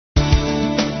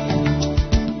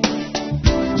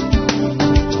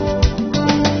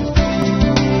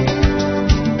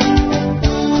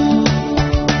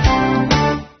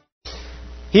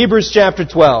Hebrews chapter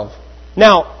 12.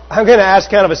 Now, I'm going to ask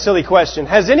kind of a silly question.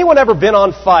 Has anyone ever been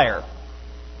on fire?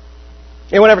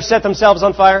 Anyone ever set themselves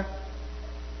on fire?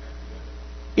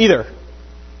 Either.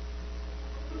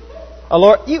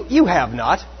 Lord, you have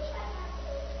not.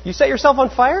 You set yourself on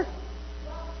fire?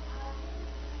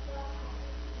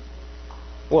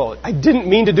 Well, I didn't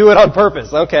mean to do it on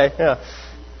purpose. Okay, yeah.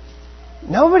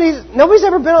 Nobody's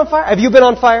ever been on fire. Have you been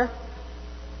on fire?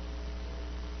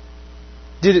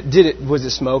 Was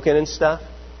it smoking and stuff?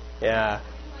 Yeah.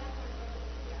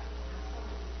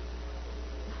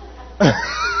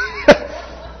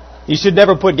 You should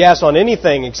never put gas on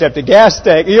anything except a gas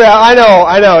tank. Yeah, I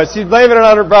know. She's blaming it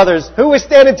on her brothers. Who was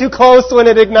standing too close when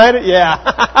it ignited? Yeah.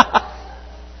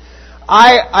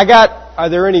 Are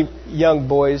there any young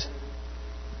boys?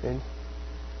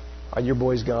 Are your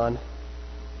boys gone?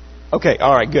 Okay,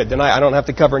 all right, good. Then I don't have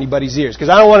to cover anybody's ears because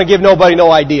I don't want to give nobody no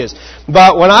ideas.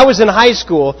 But when I was in high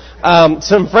school,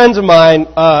 some friends of mine,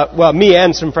 me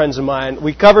and some friends of mine,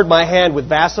 we covered my hand with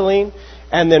Vaseline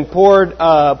and then poured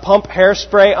pump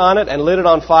hairspray on it and lit it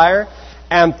on fire.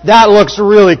 And that looks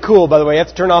really cool, by the way. You have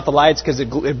to turn off the lights because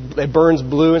it burns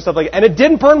blue and stuff like that. And it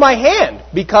didn't burn my hand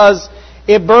because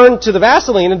it burned to the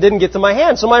Vaseline and didn't get to my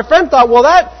hand. So my friend thought, well,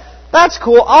 that's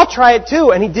cool. I'll try it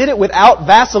too. And he did it without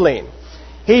Vaseline.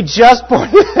 He just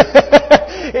poured the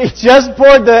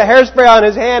hairspray on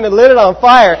his hand and lit it on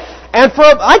fire. And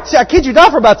I kid you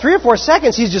not, for about 3 or 4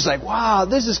 seconds, he's just like, wow,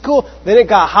 this is cool. Then it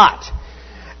got hot.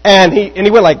 And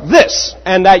he went like this.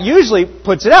 And that usually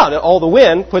puts it out. All the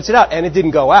wind puts it out. And it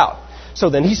didn't go out. So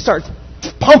then he starts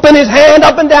pumping his hand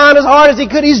up and down as hard as he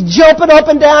could. He's jumping up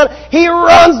and down. He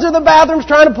runs to the bathrooms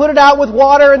trying to put it out with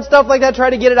water and stuff like that,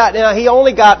 trying to get it out. Now, he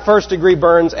only got first-degree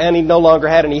burns, and he no longer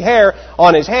had any hair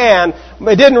on his hand.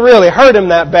 It didn't really hurt him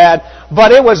that bad,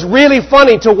 but it was really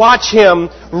funny to watch him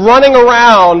running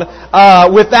around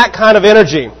with that kind of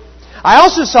energy. I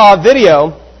also saw a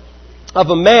video of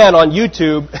a man on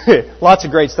YouTube, lots of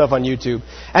great stuff on YouTube,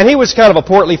 and he was kind of a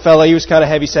portly fellow, he was kind of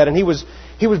heavy-set, and he was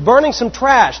burning some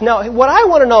trash. Now, what I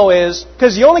want to know is,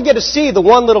 because you only get to see the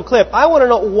one little clip, I want to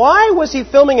know, why was he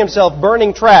filming himself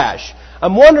burning trash?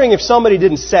 I'm wondering if somebody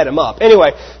didn't set him up.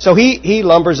 Anyway, so he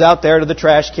lumbers out there to the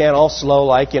trash can all slow,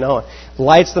 like,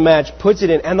 lights the match, puts it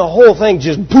in, and the whole thing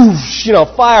just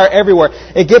boosh, fire everywhere.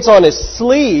 It gets on his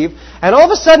sleeve, and all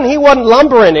of a sudden he wasn't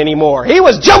lumbering anymore. He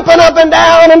was jumping up and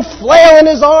down and flailing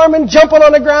his arm and jumping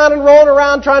on the ground and rolling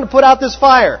around trying to put out this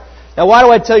fire. Now, why do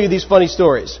I tell you these funny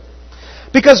stories?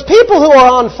 Because people who are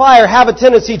on fire have a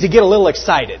tendency to get a little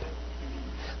excited.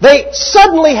 They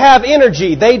suddenly have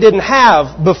energy they didn't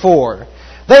have before.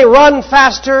 They run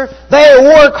faster, they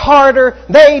work harder,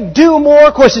 they do more.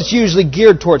 Of course, it's usually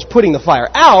geared towards putting the fire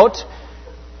out.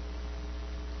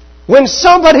 When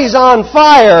somebody's on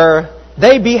fire,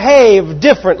 they behave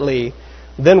differently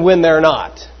than when they're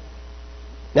not.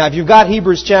 Now, if you've got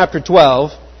Hebrews chapter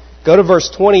 12, go to verse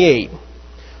 28.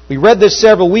 We read this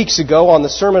several weeks ago on the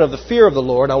sermon of the fear of the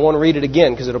Lord. I want to read it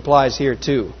again because it applies here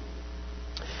too.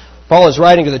 Paul is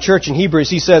writing to the church in Hebrews.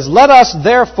 He says, "Let us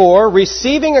therefore,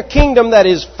 receiving a kingdom that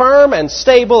is firm and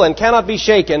stable and cannot be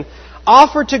shaken,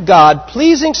 offer to God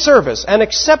pleasing service and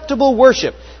acceptable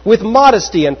worship with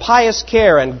modesty and pious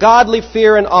care and godly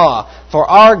fear and awe, for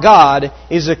our God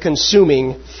is a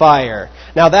consuming fire."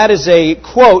 Now that is a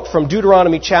quote from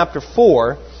Deuteronomy chapter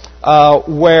 4,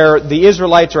 where the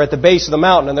Israelites are at the base of the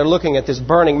mountain and they're looking at this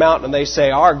burning mountain and they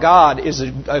say, our God is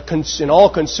an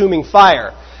all-consuming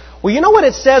fire. Well, you know what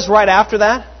it says right after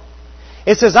that?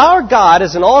 It says, our God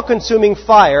is an all-consuming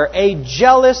fire, a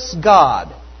jealous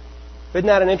God. Isn't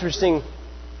that an interesting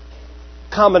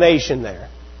combination there?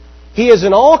 He is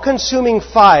an all-consuming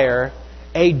fire,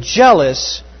 a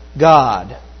jealous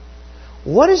God.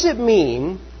 What does it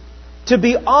mean to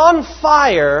be on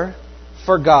fire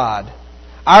for God?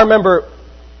 I remember,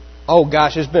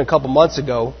 it's been a couple months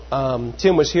ago.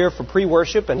 Tim was here for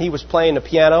pre-worship and he was playing the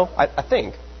piano, I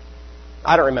think.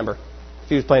 I don't remember if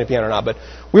he was playing the piano or not, but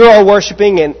we were all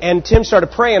worshiping and Tim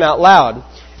started praying out loud.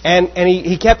 And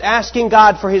he kept asking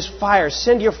God for His fire.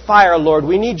 Send your fire, Lord.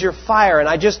 We need your fire. And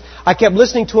I kept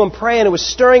listening to him pray and it was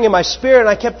stirring in my spirit and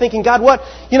I kept thinking, God,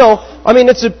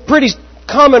 it's a pretty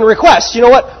common request.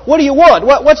 What do you want?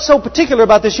 What's so particular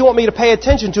about this? You want me to pay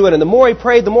attention to it. And the more he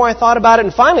prayed, the more I thought about it.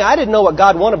 And finally, I didn't know what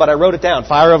God wanted, but I wrote it down.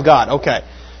 Fire of God. Okay.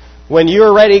 When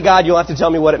you're ready, God, you'll have to tell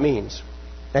me what it means.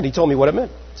 And he told me what it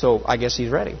meant. So I guess he's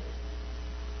ready.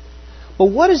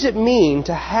 But what does it mean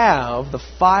to have the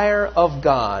fire of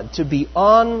God, to be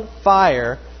on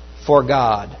fire for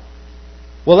God?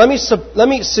 Well, let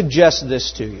me suggest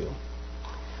this to you.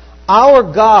 Our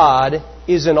God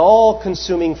is an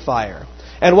all-consuming fire.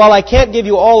 And while I can't give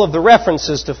you all of the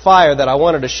references to fire that I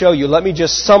wanted to show you, let me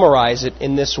just summarize it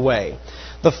in this way.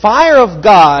 The fire of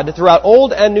God throughout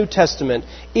Old and New Testament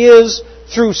is,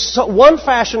 through one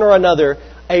fashion or another,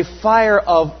 a fire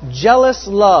of jealous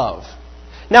love.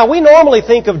 Now, we normally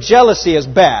think of jealousy as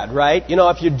bad, right? You know,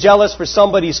 if you're jealous for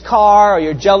somebody's car, or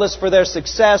you're jealous for their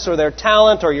success or their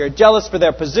talent, or you're jealous for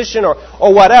their position or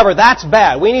whatever, that's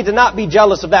bad. We need to not be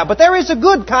jealous of that. But there is a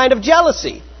good kind of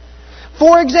jealousy.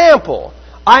 For example,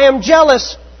 I am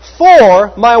jealous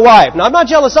for my wife. Now, I'm not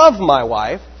jealous of my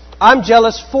wife. I'm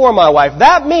jealous for my wife.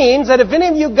 That means that if any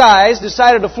of you guys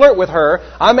decided to flirt with her,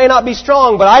 I may not be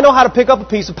strong, but I know how to pick up a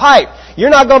piece of pipe.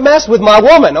 You're not going to mess with my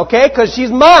woman, okay? Because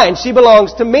she's mine. She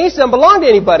belongs to me. She doesn't belong to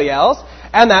anybody else.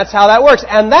 And that's how that works.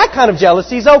 And that kind of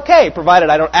jealousy is okay,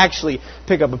 provided I don't actually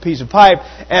pick up a piece of pipe.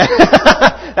 And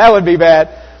that would be bad.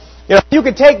 You know, you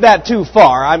could take that too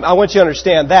far. I want you to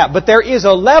understand that. But there is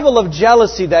a level of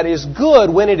jealousy that is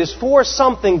good when it is for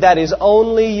something that is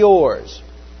only yours.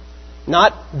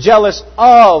 Not jealous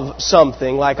of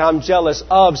something, like I'm jealous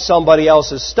of somebody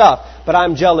else's stuff, but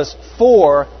I'm jealous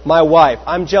for my wife.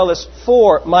 I'm jealous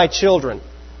for my children.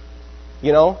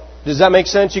 You know? Does that make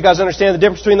sense? You guys understand the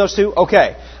difference between those two?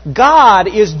 Okay. God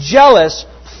is jealous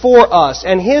for us,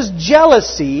 and His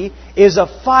jealousy is a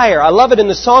fire. I love it in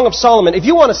the Song of Solomon. If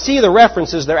you want to see the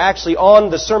references, they're actually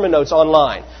on the sermon notes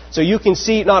online. So you can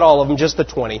see, not all of them, just the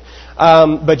 20.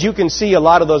 But you can see a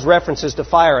lot of those references to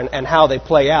fire and how they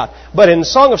play out. But in the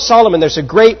Song of Solomon, there's a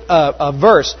great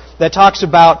verse that talks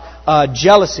about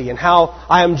jealousy and how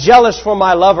I am jealous for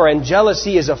my lover, and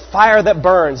jealousy is a fire that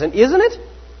burns. And isn't it?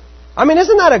 I mean,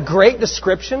 isn't that a great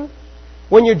description?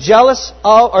 When you're jealous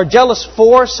of or jealous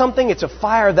for something, it's a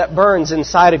fire that burns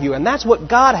inside of you. And that's what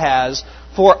God has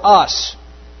for us.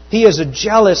 He is a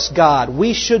jealous God.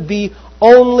 We should be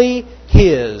only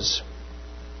His.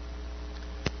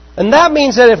 And that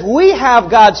means that if we have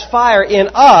God's fire in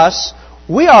us,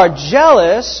 we are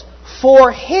jealous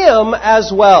for Him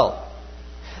as well.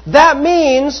 That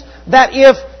means that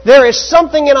if there is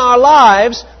something in our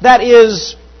lives that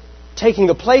is taking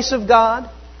the place of God,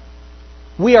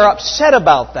 we are upset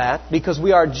about that because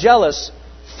we are jealous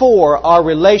for our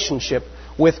relationship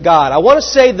with God. I want to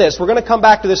say this. We're going to come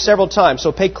back to this several times,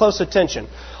 so pay close attention.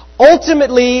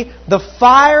 Ultimately, the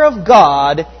fire of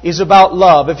God is about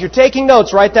love. If you're taking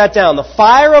notes, write that down. The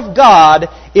fire of God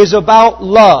is about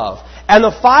love. And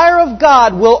the fire of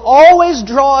God will always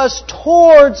draw us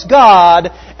towards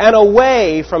God and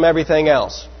away from everything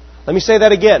else. Let me say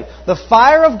that again. The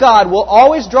fire of God will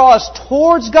always draw us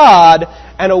towards God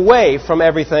and away from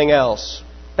everything else.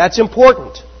 That's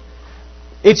important.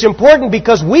 It's important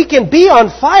because we can be on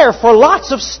fire for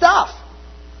lots of stuff.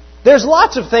 There's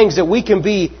lots of things that we can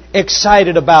be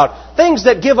excited about. Things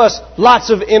that give us lots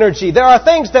of energy. There are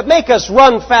things that make us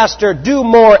run faster, do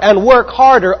more, and work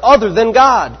harder other than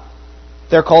God.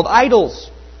 They're called idols.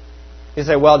 You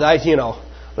say, well,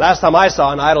 last time I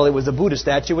saw an idol, it was a Buddha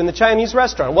statue in the Chinese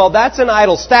restaurant. Well, that's an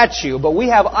idol statue, but we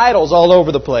have idols all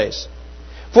over the place.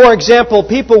 For example,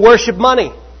 people worship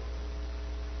money.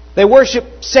 They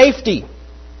worship safety.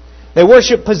 They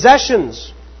worship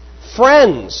possessions,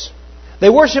 friends. They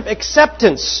worship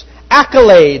acceptance,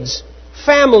 accolades,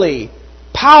 family,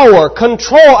 power,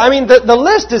 control. I mean, the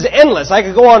list is endless. I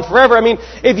could go on forever. I mean,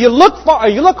 if you look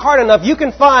hard enough, you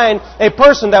can find a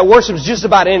person that worships just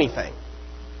about anything.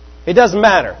 It doesn't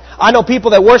matter. I know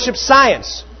people that worship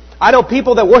science. I know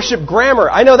people that worship grammar.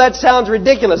 I know that sounds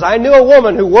ridiculous. I knew a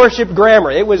woman who worshipped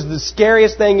grammar. It was the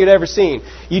scariest thing you'd ever seen.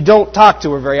 You don't talk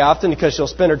to her very often because she'll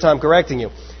spend her time correcting you.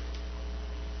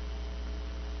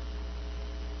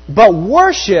 But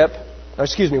worship.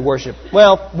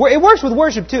 Well, it works with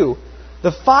worship too.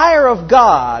 The fire of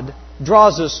God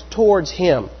draws us towards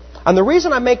Him. And the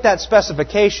reason I make that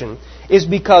specification is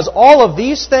because all of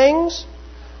these things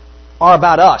are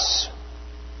about us.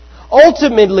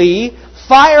 Ultimately,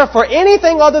 fire for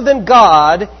anything other than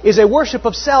God is a worship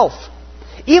of self.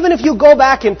 Even if you go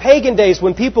back in pagan days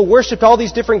when people worshipped all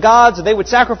these different gods, and they would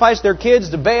sacrifice their kids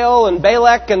to Baal and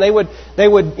Balak, and they would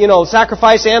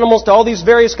sacrifice animals to all these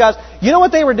various gods. You know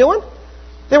what they were doing?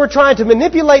 They were trying to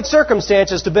manipulate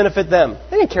circumstances to benefit them.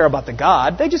 They didn't care about the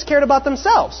God. They just cared about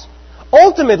themselves.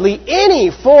 Ultimately,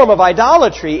 any form of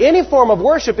idolatry, any form of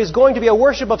worship is going to be a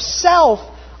worship of self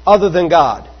other than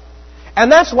God.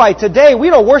 And that's why today we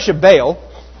don't worship Baal.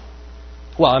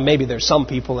 Well, maybe there's some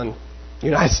people in the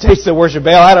United States that worship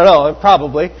Baal. I don't know,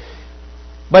 probably.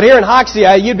 But here in Hoxie,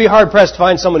 you'd be hard-pressed to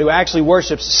find someone who actually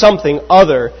worships something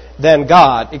other than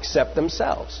God except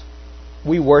themselves.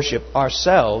 We worship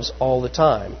ourselves all the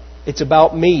time. It's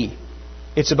about me.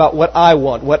 It's about what I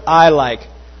want, what I like,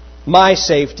 my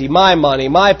safety, my money,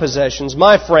 my possessions,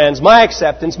 my friends, my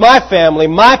acceptance, my family,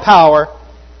 my power.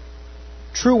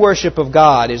 True worship of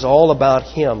God is all about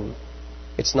Him.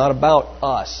 It's not about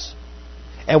us.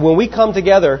 And when we come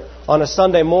together on a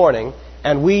Sunday morning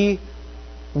and we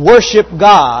worship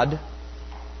God,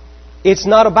 it's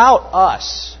not about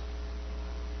us.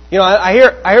 You know, I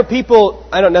hear people,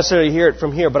 I don't necessarily hear it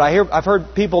from here, but I've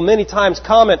heard people many times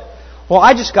comment, well,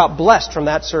 I just got blessed from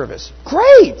that service.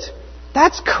 Great!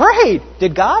 That's great!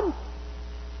 Did God?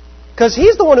 Because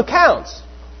He's the one who counts.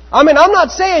 I mean, I'm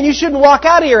not saying you shouldn't walk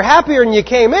out of here happier than you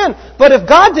came in, but if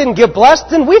God didn't get blessed,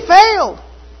 then we failed.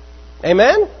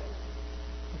 Amen?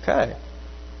 Okay.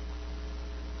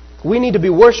 We need to be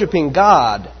worshiping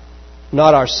God,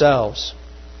 not ourselves.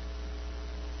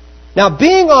 Now,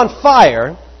 being on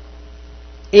fire,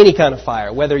 any kind of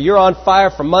fire, whether you're on fire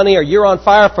for money or you're on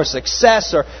fire for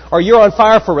success or you're on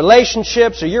fire for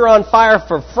relationships or you're on fire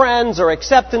for friends or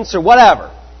acceptance or whatever.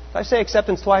 Did I say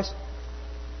acceptance twice?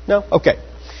 No? Okay.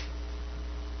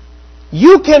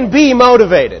 You can be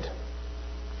motivated.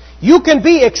 You can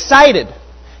be excited.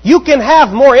 You can have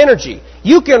more energy.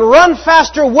 You can run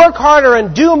faster, work harder,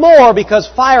 and do more because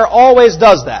fire always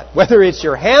does that. Whether it's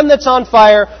your hand that's on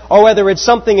fire or whether it's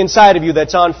something inside of you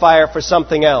that's on fire for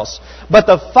something else. But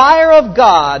the fire of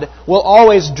God will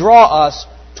always draw us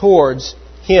towards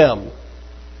Him.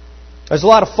 There's a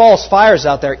lot of false fires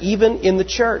out there, even in the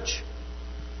church.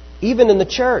 Even in the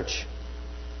church.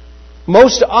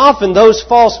 Most often those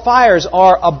false fires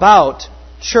are about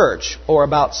church or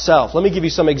about self. Let me give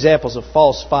you some examples of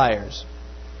false fires.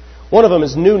 One of them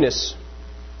is newness.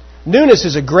 Newness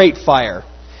is a great fire.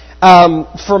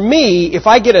 For me, if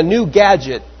I get a new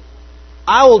gadget,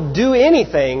 I will do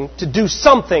anything to do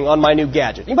something on my new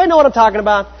gadget. Anybody know what I'm talking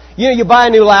about? You know, you buy a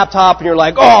new laptop and you're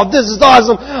like, oh, this is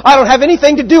awesome. I don't have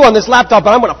anything to do on this laptop,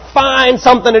 but I'm going to find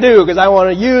something to do because I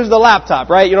want to use the laptop,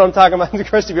 right? You know what I'm talking about? The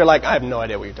rest of you are like, I have no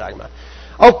idea what you're talking about.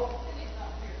 Oh,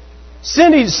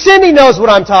 Cindy knows what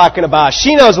I'm talking about.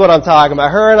 She knows what I'm talking about.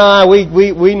 Her and I,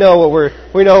 we know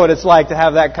what it's like to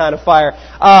have that kind of fire.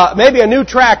 Maybe a new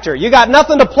tractor. You got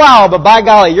nothing to plow, but by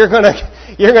golly, you're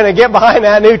gonna get behind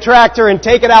that new tractor and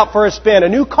take it out for a spin. A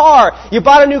new car. You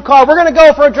bought a new car. We're gonna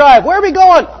go for a drive. Where are we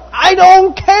going? I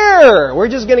don't care. We're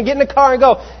just gonna get in the car and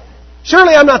go.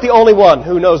 Surely I'm not the only one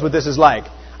who knows what this is like.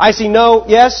 I see no,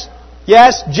 yes,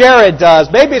 Jared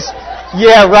does. Maybe it's,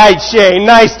 yeah, right, Shane.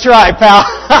 Nice try, pal.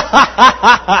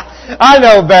 I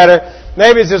know better.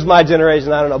 Maybe it's just my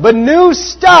generation. I don't know. But new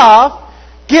stuff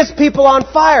gets people on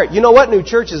fire. You know what? New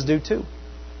churches do too.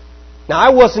 Now, I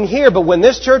wasn't here, but when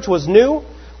this church was new,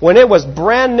 when it was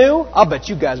brand new, I'll bet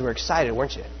you guys were excited,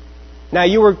 weren't you? Now,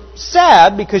 you were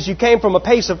sad because you came from a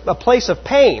place of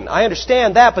pain. I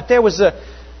understand that, but there was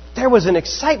an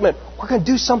excitement. We're going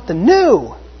to do something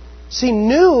new. See,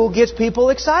 new gets people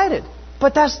excited.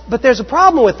 But there's a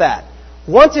problem with that.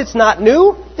 Once it's not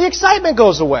new, the excitement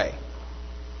goes away.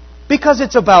 Because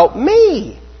it's about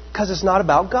me. Because it's not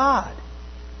about God.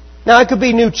 Now, it could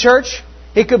be new church.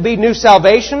 It could be new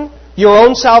salvation. Your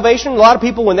own salvation. A lot of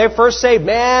people, when they're first saved,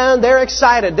 man, they're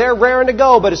excited. They're raring to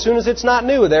go. But as soon as it's not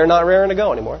new, they're not raring to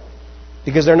go anymore.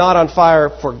 Because they're not on fire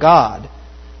for God.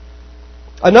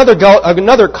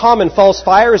 Another common false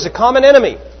fire is a common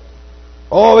enemy.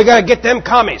 Oh, we got to get them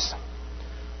commies.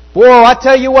 Boy, I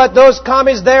tell you what, those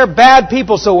commies, they're bad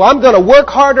people. So I'm going to work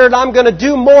harder and I'm going to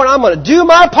do more and I'm going to do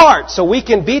my part so we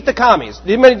can beat the commies.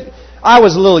 I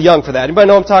was a little young for that. Anybody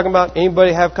know what I'm talking about?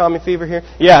 Anybody have commie fever here?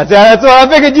 Yeah, that's what I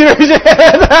figured you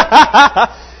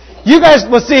You guys,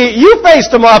 well see, you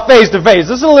faced them off face to face.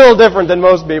 This is a little different than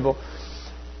most people.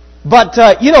 But,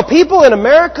 people in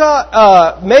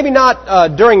America, maybe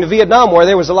not during the Vietnam War,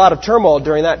 there was a lot of turmoil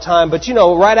during that time, but,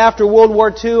 right after World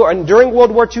War II, and during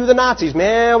World War II, the Nazis,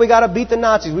 man, we got to beat the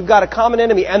Nazis. We've got a common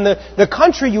enemy. And the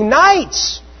country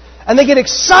unites, and they get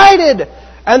excited,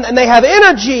 and they have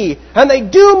energy, and they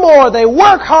do more, they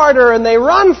work harder, and they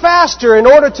run faster in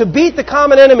order to beat the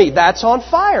common enemy. That's on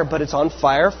fire, but it's on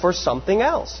fire for something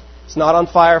else. It's not on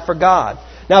fire for God.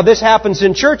 Now, this happens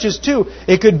in churches, too.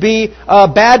 It could be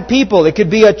bad people. It could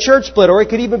be a church split, or it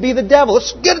could even be the devil.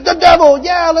 Let's get the devil.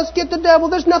 Yeah, let's get the devil.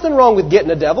 There's nothing wrong with getting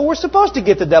the devil. We're supposed to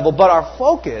get the devil, but our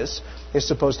focus is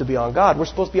supposed to be on God. We're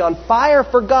supposed to be on fire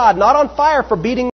for God, not on fire for beating